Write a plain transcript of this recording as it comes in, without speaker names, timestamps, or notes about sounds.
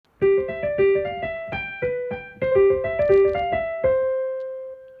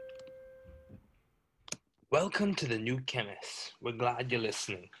Welcome to the New Chemist. We're glad you're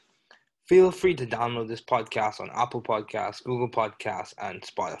listening. Feel free to download this podcast on Apple Podcasts, Google Podcasts, and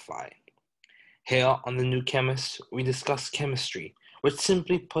Spotify. Here on the New Chemist, we discuss chemistry, which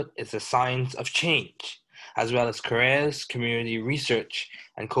simply put is the science of change, as well as careers, community research,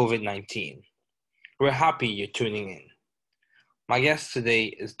 and COVID-19. We're happy you're tuning in. My guest today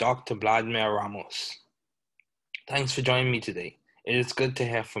is Dr. Bladmir Ramos. Thanks for joining me today. It is good to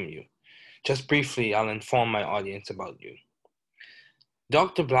hear from you. Just briefly, I'll inform my audience about you.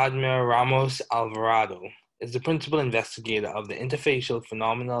 Dr. Bladmir Ramos-Alvarado is the principal investigator of the Interfacial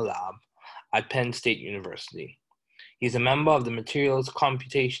Phenomena Lab at Penn State University. He's a member of the Materials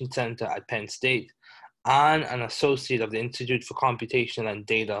Computation Center at Penn State and an associate of the Institute for Computation and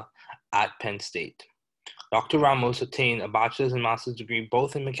Data at Penn State. Dr. Ramos obtained a bachelor's and master's degree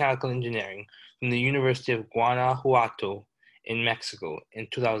both in mechanical engineering from the University of Guanajuato in Mexico in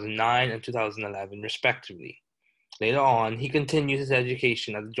 2009 and 2011, respectively. Later on, he continued his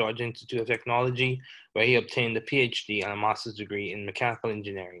education at the Georgia Institute of Technology, where he obtained a PhD and a master's degree in mechanical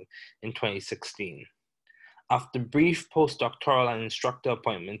engineering in 2016. After brief postdoctoral and instructor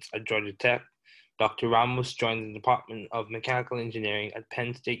appointments at Georgia Tech, Dr. Ramos joined the Department of Mechanical Engineering at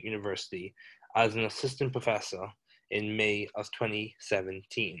Penn State University as an assistant professor in May of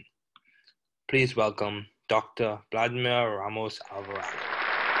 2017. Please welcome Dr. Bladmir Ramos-Alvarado.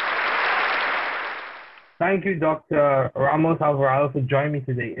 Thank you, Dr. Ramos-Alvarado, for joining me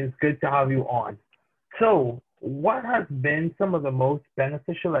today. It's good to have you on. So, what has been some of the most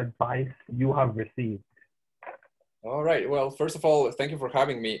beneficial advice you have received? All right. Well, first of all, thank you for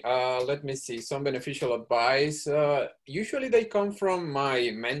having me. Let me see. Some beneficial advice. Usually they come from my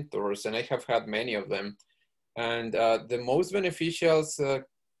mentors, and I have had many of them. And the most beneficials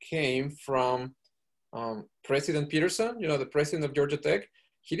came from President Peterson, the president of Georgia Tech.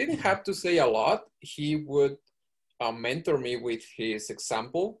 He didn't have to say a lot. He would mentor me with his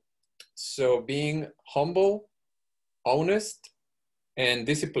example. So being humble, honest, and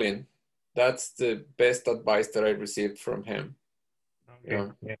disciplined. That's the best advice that I received from him.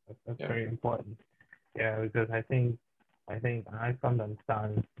 Okay. Yeah, that's very important. Yeah, because I think I come to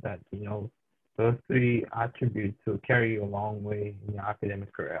understand that, those three attributes will carry you a long way in your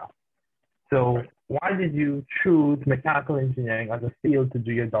academic career. So why did you choose mechanical engineering as a field to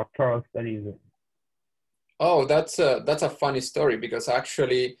do your doctoral studies in? Oh, that's a funny story, because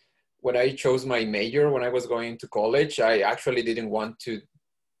actually when I chose my major when I was going to college, I actually didn't want to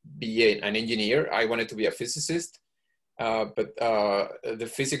be an engineer. I wanted to be a physicist, but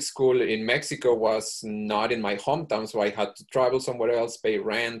the physics school in Mexico was not in my hometown, so I had to travel somewhere else, pay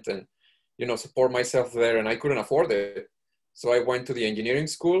rent, and support myself there, and I couldn't afford it. So I went to the engineering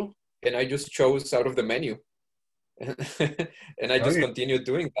school, and I just chose out of the menu, and I just continued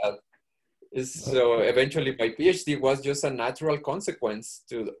doing that. So eventually, my PhD was just a natural consequence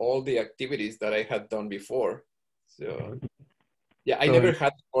to all the activities that I had done before. So. Yeah, I never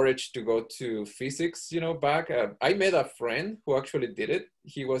had the courage to go to physics, back. I met a friend who actually did it.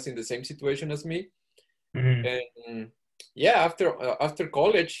 He was in the same situation as me. Mm-hmm. And yeah, after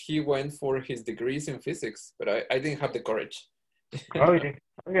college, he went for his degrees in physics, but I didn't have the courage.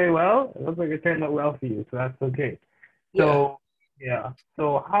 Okay, well, it looks like it turned out well for you, so that's okay. So,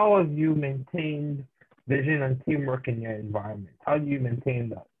 so how have you maintained vision and teamwork in your environment? How do you maintain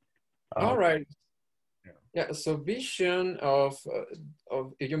that? All right. Yeah, so vision of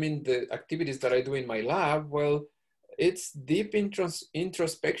you mean the activities that I do in my lab? Well, it's deep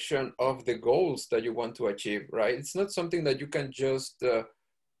introspection of the goals that you want to achieve, right? It's not something that you can just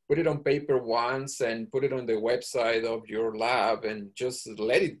put it on paper once and put it on the website of your lab and just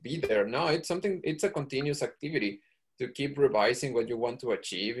let it be there. No, it's a continuous activity to keep revising what you want to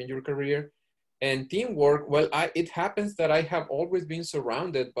achieve in your career. And teamwork, well, it happens that I have always been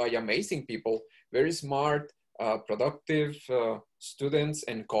surrounded by amazing people, very smart, productive students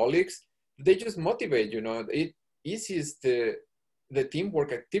and colleagues. They just motivate, it eases the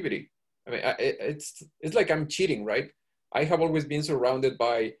teamwork activity. I mean, it's like I'm cheating, right? I have always been surrounded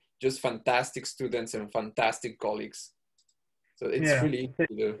by just fantastic students and fantastic colleagues. So it's really easy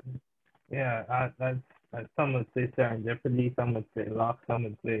to do. Yeah, that's some would say serendipity, some would say luck, some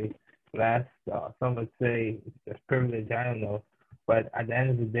would say blessed, some would say it's just privilege, I don't know. But at the end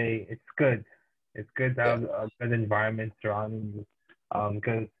of the day, it's good. It's good to have a good environment surrounding you,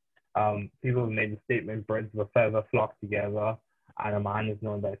 because people have made the statement, birds of a feather flock together, and a man is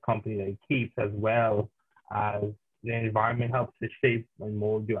known by the company that he keeps, as well as the environment helps to shape and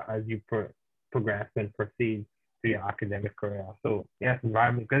mold you as you progress and proceed through your academic career. So yes, good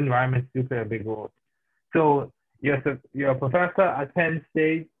environments do play a big role. So you're a professor at Penn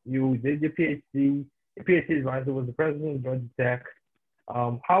State. You did your PhD PhD advisor was the president of Georgia Tech.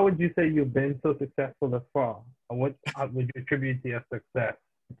 How would you say you've been so successful thus far? And what would you attribute to your success?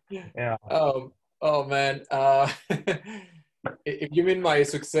 Yeah. Oh man. If you mean my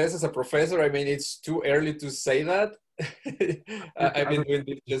success as a professor, I mean, it's too early to say that. I've been doing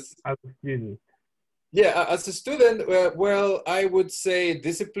this just. As a student. Yeah, as a student, well, I would say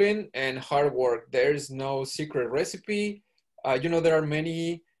discipline and hard work. There's no secret recipe. There are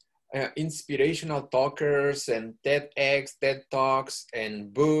many inspirational talkers and TEDx, TED Talks,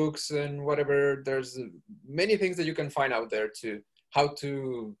 and books and whatever. There's many things that you can find out there to how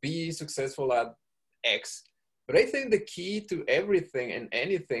to be successful at X. But I think the key to everything and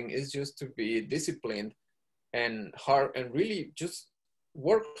anything is just to be disciplined and hard and really just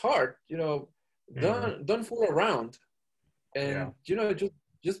work hard. Don't fool around, and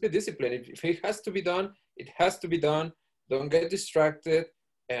just be disciplined. If it has to be done, it has to be done. Don't get distracted.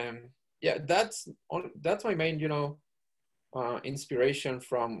 And yeah, that's my main inspiration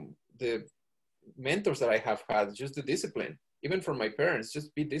from the mentors that I have had. Just the discipline, even from my parents.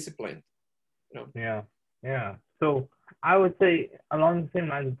 Just be disciplined. Yeah. So I would say along the same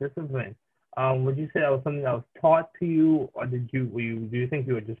lines of discipline. Would you say that was something that was taught to you, or do you think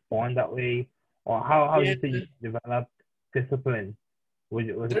you were just born that way? Or how would you say you developed discipline? Was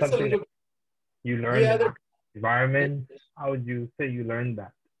it something that you learned in the environment? How would you say you learned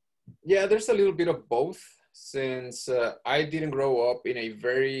that? Yeah, there's a little bit of both, since I didn't grow up in a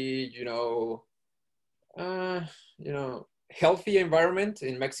very, healthy environment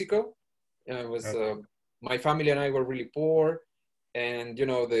in Mexico. It was my family and I were really poor, and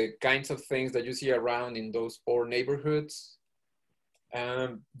the kinds of things that you see around in those poor neighborhoods.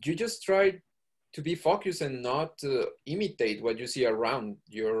 You just try to be focused and not imitate what you see around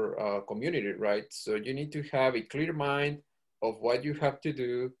your community, right? So you need to have a clear mind of what you have to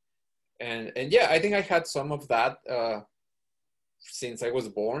do. And yeah, I think I had some of that since I was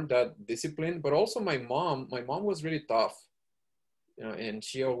born, that discipline. But also my mom was really tough, and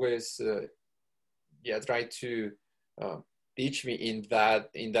she always tried to teach me in that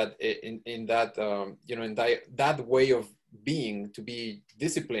way of being, to be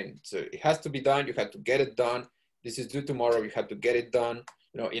disciplined. So it has to be done. You have to get it done. This is due tomorrow. You have to get it done.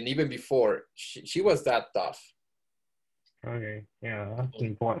 And even before, she was that tough. Okay, yeah, that's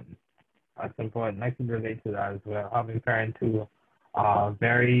important. That's important. I can relate to that as well. Having parents who are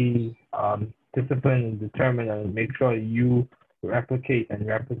very disciplined and determined, and make sure you replicate and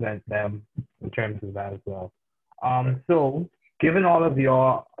represent them in terms of that as well. So, given all of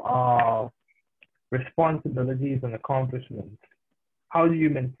your responsibilities and accomplishments, how do you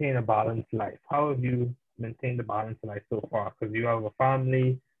maintain a balanced life? How have you maintained a balanced life so far? Because you have a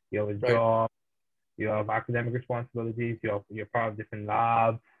family, you have a job, you have academic responsibilities, you're part of different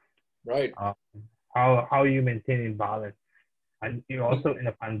labs. Right. How are you maintaining balance? And you're also in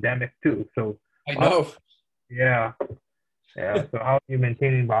a pandemic too. So I know. Yeah. So how are you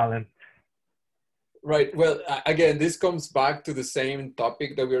maintaining balance? Right. Well, again, this comes back to the same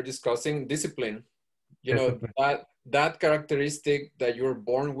topic that we were discussing: discipline. That characteristic that you're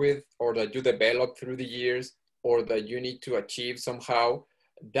born with, or that you develop through the years, or that you need to achieve somehow,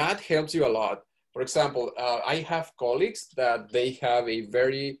 that helps you a lot. For example, I have colleagues that they have a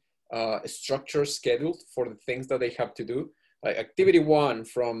very structured schedule for the things that they have to do. Like activity 1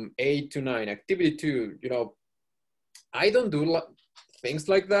 from 8 to 9, activity 2, I don't do things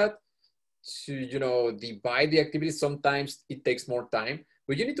like that to, divide the activities. Sometimes it takes more time,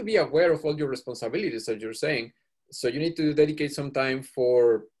 but you need to be aware of all your responsibilities, as you're saying. So you need to dedicate some time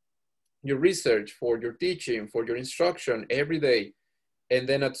for your research, for your teaching, for your instruction every day. And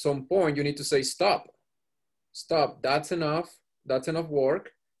then at some point you need to say, stop, that's enough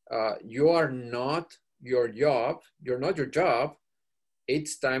work. You are not your job. You're not your job.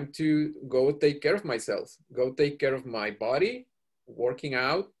 It's time to go take care of myself, go take care of my body, working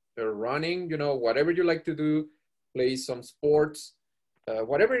out or running, whatever you like to do, play some sports,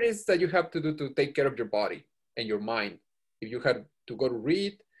 whatever it is that you have to do to take care of your body and your mind. If you have to go to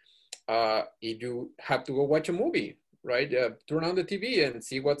read, if you have to go watch a movie, right? Turn on the TV and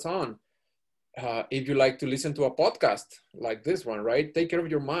see what's on. If you like to listen to a podcast like this one, right? Take care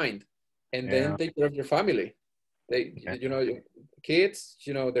of your mind, and then take care of your family. Kids,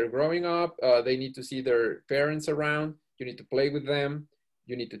 they're growing up. They need to see their parents around. You need to play with them.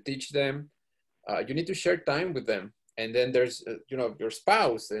 You need to teach them. You need to share time with them. And then there's, your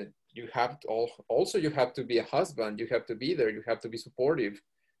spouse. And you have to you have to be a husband. You have to be there. You have to be supportive.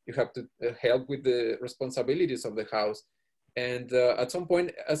 You have to help with the responsibilities of the house. And at some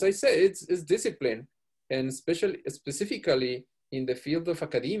point, as I said, it's discipline. And specifically in the field of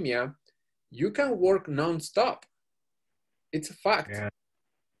academia, you can work nonstop. It's a fact. Yeah.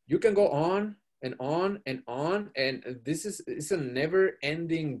 You can go on and on and on, and it's a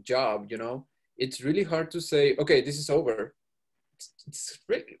never-ending job. It's really hard to say, okay, this is over. It's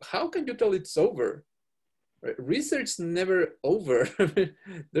really, how can you tell it's over? Right? Research never over.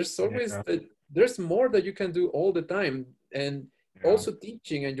 There's always Yeah. there's more that you can do all the time, and Yeah. also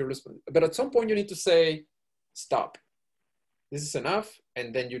teaching and your but at some point you need to say, stop. This is enough,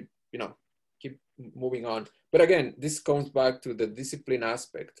 and then you keep moving on. But again, this comes back to the discipline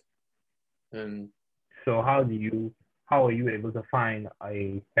aspect. And So how are you able to find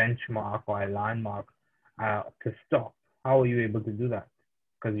a benchmark or a landmark to stop? How are you able to do that?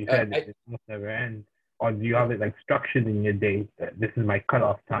 Because you said I it must never end. Or do you have it like structured in your day that this is my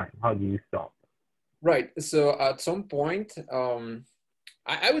cutoff time? How do you stop? right. So at some point,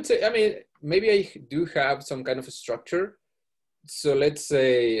 I would say, I mean, maybe I do have some kind of a structure. So let's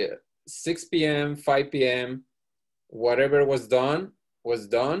say 6 p.m., 5 p.m., whatever was done was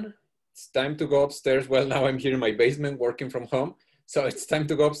done. It's time to go upstairs. Well, now I'm here in my basement working from home. So it's time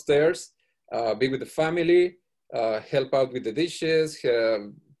to go upstairs, be with the family, help out with the dishes,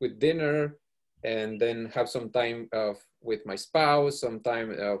 with dinner, and then have some time with my spouse, some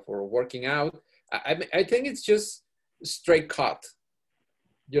time for working out. I think it's just straight cut.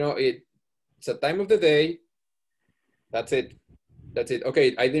 It's a time of the day. That's it. That's it.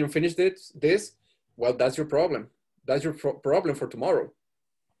 Okay, I didn't finish this. Well, that's your problem. That's your problem for tomorrow.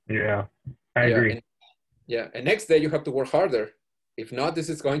 Yeah, I Yeah, agree. and yeah, and next day you have to work harder. If not, this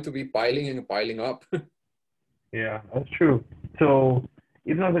is going to be piling and piling up. Yeah, that's true. So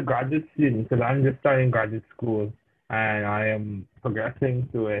even as a graduate student, because I'm just starting graduate school and I am progressing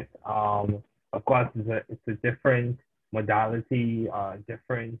through it, of course it's a different modality,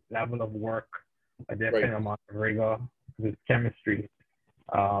 different level of work, a Right, different amount of rigor with chemistry.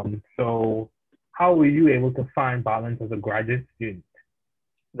 So how were you able to find balance as a graduate student?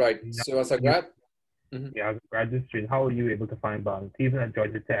 right. You know, So as a you, grad, mhm. yeah, as a graduate student, how were you able to find balance, even at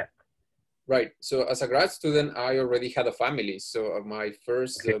Georgia Tech? Right. So as a grad student, I already had a family. So my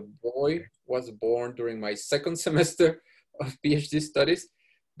first Okay. boy was born during my second semester of PhD studies.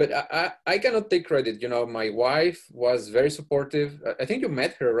 But I cannot take credit. My wife was very supportive. I think you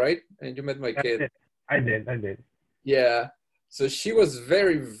met her, right? And you met my I kid. did. I did. Yeah. So she was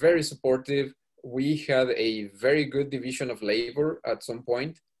very, very supportive. We had a very good division of labor at some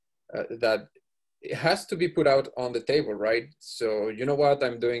point that it has to be put out on the table, right? So, you know what?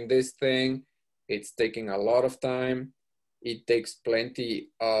 I'm doing this thing. It's taking a lot of time. It takes plenty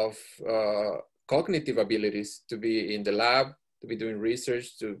of cognitive abilities to be in the lab, to be doing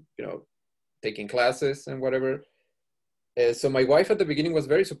research, to, taking classes and whatever. So my wife at the beginning was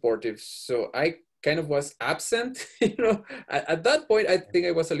very supportive. So I kind of was absent, at that point, I think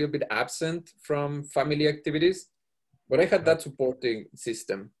I was a little bit absent from family activities, but I had Uh, that supporting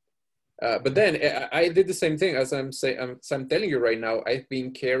system. But then I did the same thing as I'm telling you right now. I've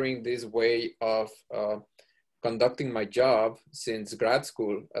been carrying this way of conducting my job since grad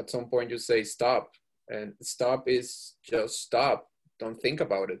school. At some point, you say stop, and stop is just stop. Don't think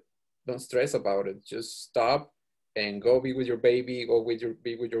about it. Don't stress about it. Just stop and go be with your baby.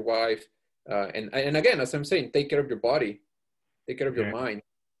 Be with your wife. And again, as I'm saying, take care of your body. Take care of your yeah, mind.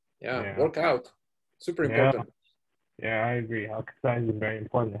 Yeah, yeah, work out. Super yeah, important. yeah. I agree. Exercise is very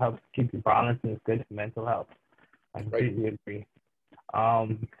important. It helps keep you balanced and it's good for mental health. I Right. completely agree.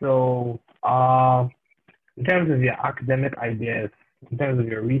 So, in terms of your academic ideas, in terms of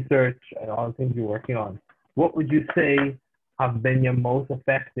your research and all the things you're working on, what would you say have been your most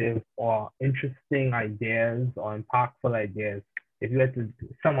effective or interesting ideas or impactful ideas? If you had to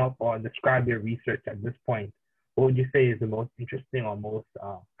sum up or describe your research at this point, what would you say is the most interesting or most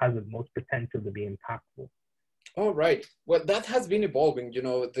has the most potential to be impactful? All right. Well, that has been evolving.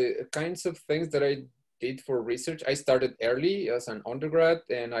 The kinds of things that I did for research. I started early as an undergrad,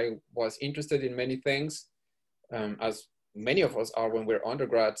 and I was interested in many things, as many of us are when we're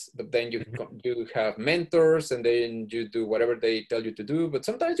undergrads. But then Mhm. you have mentors, and then you do whatever they tell you to do. But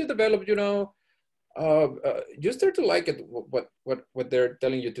sometimes you develop, you start to like it what they're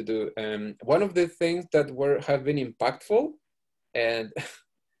telling you to do. One of the things that have been impactful, and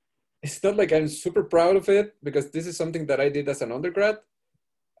it's not like I'm super proud of it because this is something that I did as an undergrad.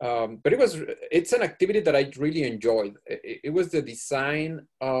 But it's an activity that I really enjoyed. It was the design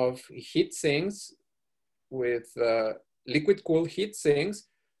of heat sinks with liquid cooled heat sinks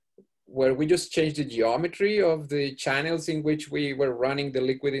where we just changed the geometry of the channels in which we were running the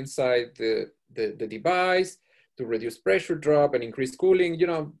liquid inside the device to reduce pressure drop and increase cooling.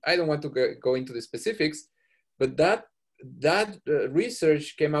 I don't want to go into the specifics, but that that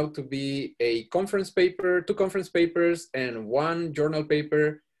research came out to be a conference paper, two conference papers, and one journal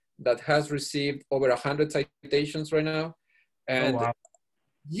paper that has received over 100 citations right now. Oh, And wow.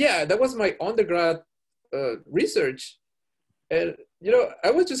 yeah, that was my undergrad research. And, you know,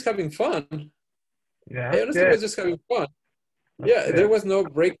 I was just having fun. Yeah, I that's honestly good. was just having fun. That's Yeah, there good. was no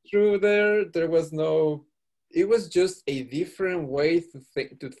breakthrough there. There was no, it was just a different way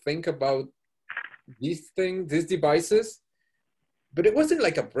to think about these things, these devices. But it wasn't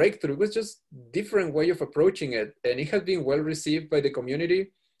like a breakthrough. It was just different way of approaching it. And it has been well received by the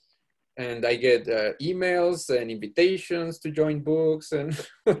community. And I get emails and invitations to join books and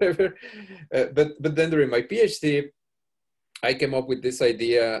whatever. But then during my PhD, I came up with this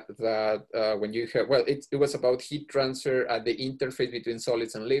idea that when you have, well, it was about heat transfer at the interface between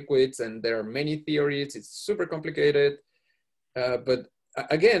solids and liquids, and there are many theories. It's super complicated, but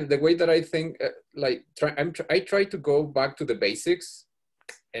again, the way that I think, I try to go back to the basics,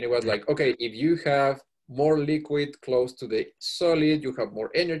 and it was like, okay, if you have more liquid close to the solid, you have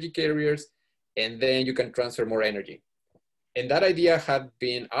more energy carriers, and then you can transfer more energy. And that idea had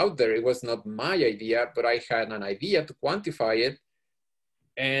been out there. It was not my idea, but I had an idea to quantify it.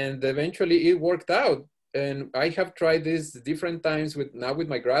 And eventually it worked out. And I have tried this different times with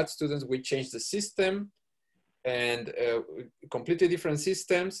my grad students. We changed the system and completely different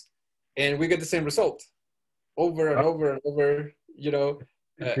systems, and we get the same result over and Oh, over and over. You know,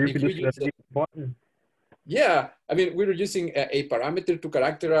 if we use reproducibility important. yeah, I mean, we were using a parameter to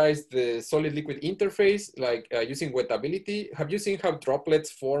characterize the solid-liquid interface, like using wettability. Have you seen how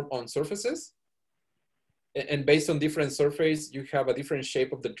droplets form on surfaces? And based on different surface, you have a different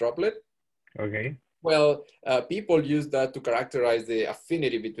shape of the droplet. Okay. Well, people use that to characterize the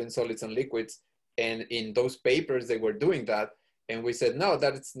affinity between solids and liquids. And in those papers, they were doing that. And we said, no,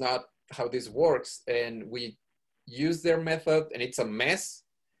 that's not how this works. And we use their method, and it's a mess.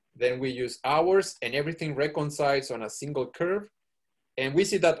 Then we use ours, and everything reconciles on a single curve. And we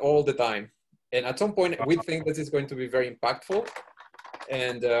see that all the time. And at some point, we think this is going to be very impactful.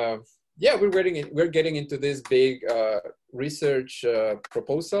 And yeah, we're getting into this big research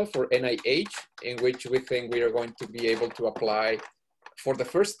proposal for NIH, in which we think we are going to be able to apply for the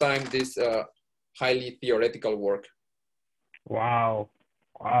first time this highly theoretical work. Wow.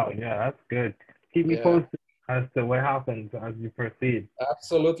 Wow. Yeah, that's good. Keep me Yeah, posted as to what happens as you proceed.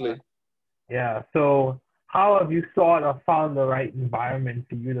 absolutely. Yeah. So, how have you sort of found the right environment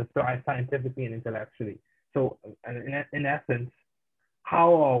for you to thrive scientifically and intellectually? So, in essence, how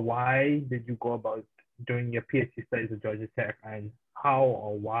or why did you go about doing your PhD studies at Georgia Tech, and how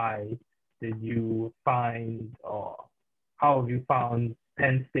or why did you find, or how have you found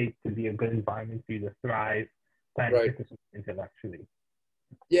Penn State to be a good environment for you to thrive Right. scientifically and intellectually?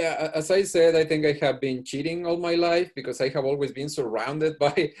 Yeah, as I said, I think I have been cheating all my life because I have always been surrounded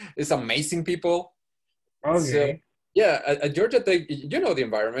by these amazing people. So Okay. yeah, at Georgia Tech, you know the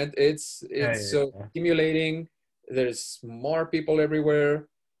environment. Yeah, It's yeah, so yeah. stimulating. There's smart people everywhere,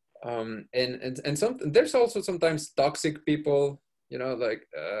 and there's also sometimes toxic people. You know, like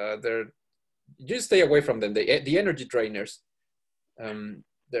they're just stay away from them. The energy drainers.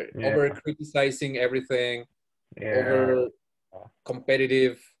 They're Yeah, over criticizing everything, yeah, over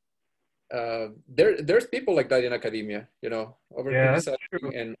competitive. There's people like that in academia. You know, over yeah, that's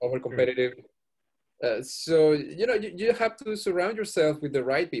criticizing true. and over True. competitive. So you know you have to surround yourself with the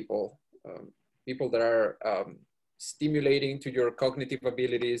right people, people that are stimulating to your cognitive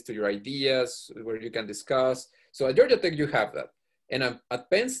abilities, to your ideas, where you can discuss. So at Georgia Tech you have that, and at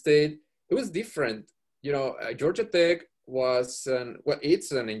Penn State it was different. You know, Georgia Tech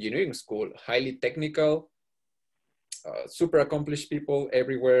it's an engineering school, highly technical, super accomplished people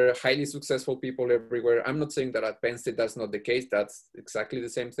everywhere, highly successful people everywhere. I'm not saying that at Penn State that's not the case. That's exactly the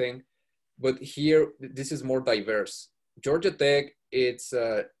same thing. But here, this is more diverse. Georgia Tech, it's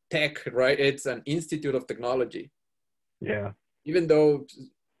tech, right? It's an institute of technology. Yeah, Even though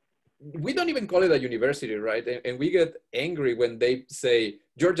we don't even call it a university, right? And we get angry when they say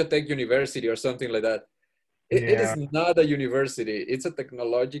Georgia Tech University or something like that. It is yeah, not a university. It's a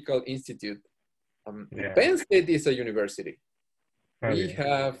technological institute. yeah. Penn State is a university. We Okay.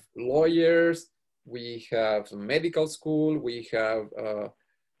 have lawyers, we have medical school, we have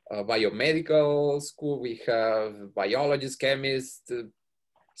biomedical school, we have biologists, chemists.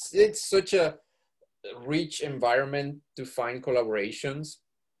 It's such a rich environment to find collaborations,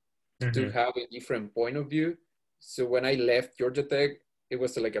 to Mm-hmm. have a different point of view. So when I left Georgia Tech, it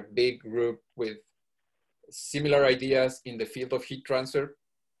was like a big group with similar ideas in the field of heat transfer.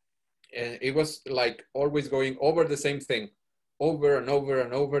 And it was like always going over the same thing, over and over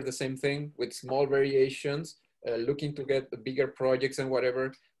and over the same thing with small variations, looking to get bigger projects and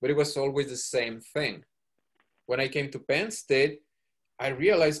whatever, but it was always the same thing. When I came to Penn State, I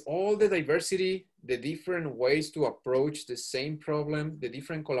realized all the diversity, the different ways to approach the same problem, the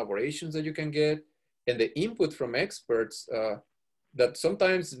different collaborations that you can get, and the input from experts that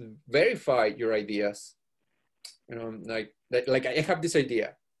sometimes verify your ideas. You know, like I have this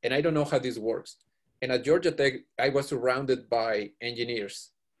idea and I don't know how this works. And at Georgia Tech, I was surrounded by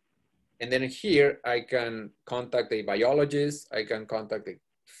engineers. And then here I can contact a biologist, I can contact a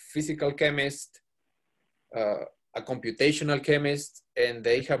physical chemist, a computational chemist, and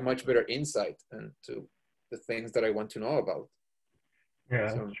they have much better insight into the things that I want to know about.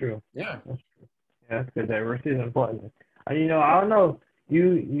 Yeah, that's true. Yeah. That's true. Yeah, that's good. Diversity is important. And you know, I don't know.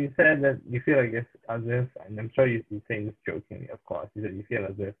 You said that you feel like it's as if, and I'm sure you're saying this jokingly, of course. You said you feel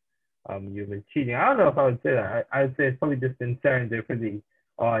as if you've been cheating. I don't know if I would say that. I'd say it's probably just been serendipity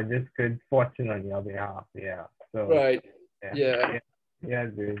or just good fortune on your behalf. Yeah. So. Right. Yeah. Yeah,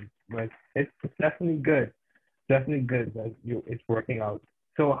 dude. But it's definitely good. Definitely good that it's working out.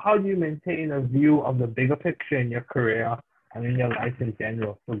 So how do you maintain a view of the bigger picture in your career and in your life in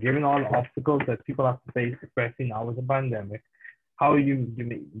general? So given all the obstacles that people have to face, especially now with the pandemic, how you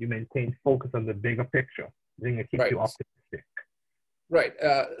maintain focus on the bigger picture? Thing that keeps you optimistic. Right.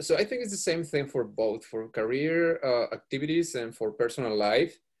 So I think it's the same thing for both, for career activities and for personal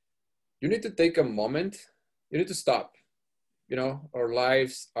life. You need to take a moment. You need to stop. You know, our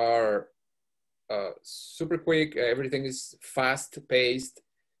lives are super quick. Everything is fast paced.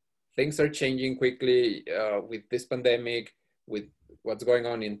 Things are changing quickly with this pandemic, with what's going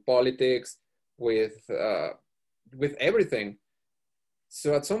on in politics, with everything.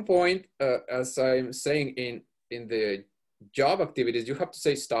 So at some point, as I'm saying in the job activities, you have to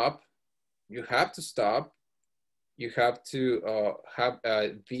say stop. You have to stop. You have to have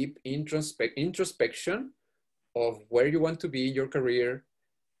a deep introspection of where you want to be in your career,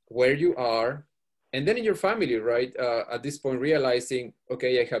 where you are, and then in your family, right? At this point, realizing,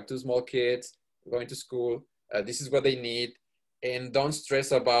 okay, I have two small kids going to school. This is what they need. And don't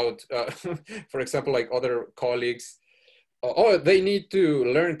stress about, for example, like other colleagues, oh, they need to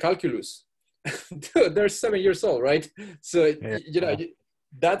learn calculus. They're 7 years old, right? So, you know,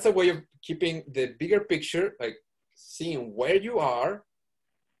 that's a way of keeping the bigger picture, like seeing where you are,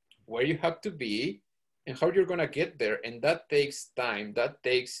 where you have to be, and how you're going to get there. And that takes time. That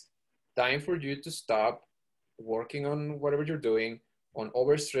takes time for you to stop working on whatever you're doing, on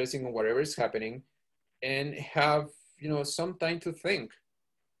overstressing on whatever is happening, and have, you know, some time to think,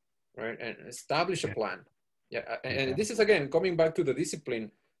 right? And establish a plan. Yeah. And this is, again, coming back to the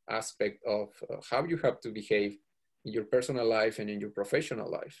discipline aspect of how you have to behave in your personal life and in your professional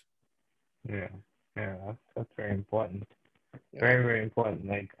life. Yeah, that's very important. Very, very important.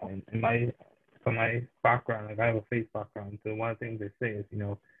 Like from my background, like I have a faith background. So one of the things they say is,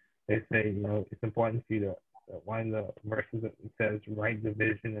 they say, it's important for you to, one of the verses that says, write the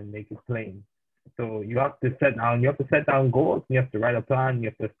vision and make it plain. So you have to set down goals, you have to write a plan, you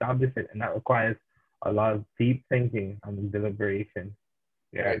have to establish it, and that requires a lot of deep thinking and deliberation.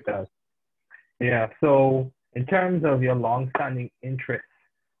 Yeah, it does. Yeah, so in terms of your long-standing interests,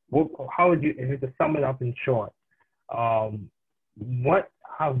 how would you, if you could sum it up in short, what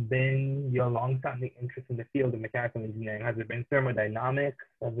have been your long-standing interests in the field of mechanical engineering? Has it been thermodynamics?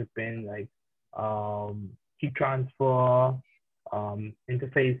 Has it been like heat transfer,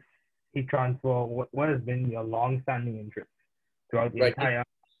 interface heat transfer? What has been your long-standing interest throughout the entire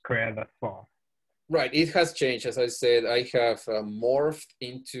career thus far? Right, it has changed. As I said, I have morphed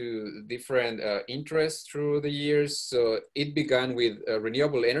into different interests through the years. So it began with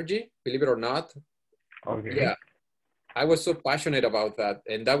renewable energy, believe it or not. Okay. Yeah, I was so passionate about that.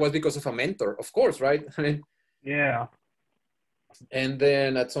 And that was because of a mentor, of course, right? I mean, yeah. And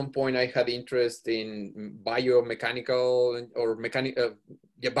then at some point I had interest in biomechanical or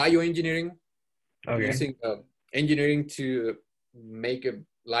bioengineering, using engineering to make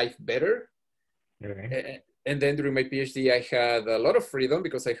life better. Okay. And then during my PhD, I had a lot of freedom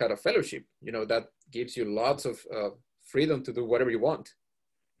because I had a fellowship, that gives you lots of freedom to do whatever you want.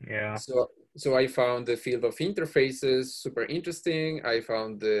 Yeah. So I found the field of interfaces super interesting. I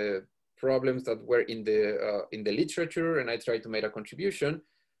found the problems that were in the literature, and I tried to make a contribution.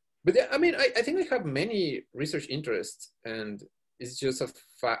 But yeah, I mean, I think I have many research interests, and it's just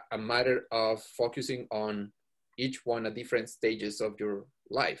a matter of focusing on each one at different stages of your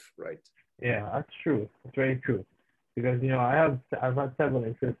life, right? Yeah, that's true. It's very true. Because I've had several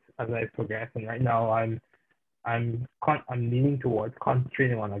interests as I progress, and right now I'm leaning towards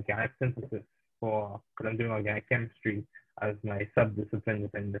concentrating on organic synthesis because I'm doing organic chemistry as my sub-discipline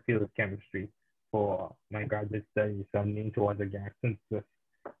within the field of chemistry. for my graduate studies, so I'm leaning towards organic synthesis.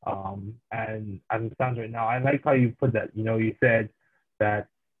 And as it stands right now, I like how you put that. You said that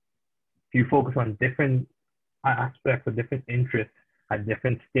you focus on different aspects or different interests at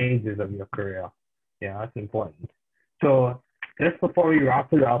different stages of your career. Yeah, that's important. So just before we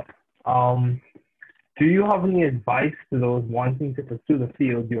wrap it up, do you have any advice to those wanting to pursue the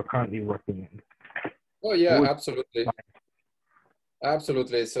field you're currently working in? Oh yeah, absolutely.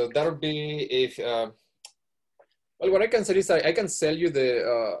 Absolutely. So that would be if, well, what I can say is I can sell you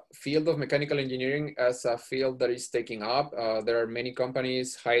the field of mechanical engineering as a field that is taking up. There are many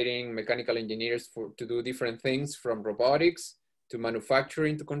companies hiring mechanical engineers to do different things, from robotics to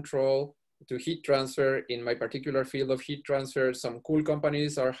manufacturing to control to heat transfer. In my particular field of heat transfer, some cool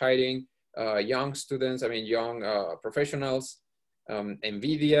companies are hiring young students, young professionals,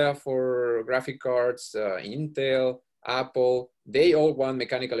 NVIDIA for graphic cards, Intel, Apple, they all want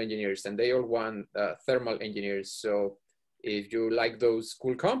mechanical engineers and they all want thermal engineers. So if you like those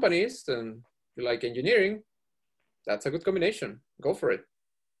cool companies and you like engineering, that's a good combination. Go for it.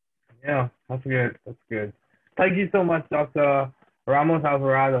 Yeah, that's good. That's good. Thank you so much, Dr.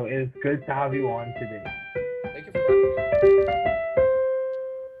 Ramos-Alvarado. It's good to have you on today. Thank you for having me.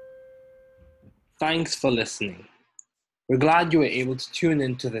 Thanks for listening. We're glad you were able to tune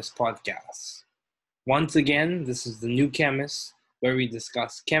into this podcast. Once again, this is The New Chemist, where we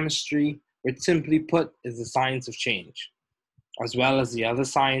discuss chemistry, which simply put is the science of change, as well as the other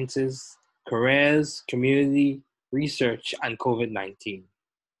sciences, careers, community, research, and COVID-19.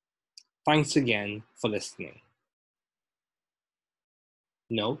 Thanks again for listening.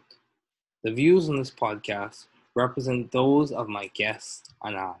 Note, the views on this podcast represent those of my guests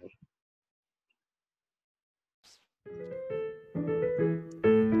and I.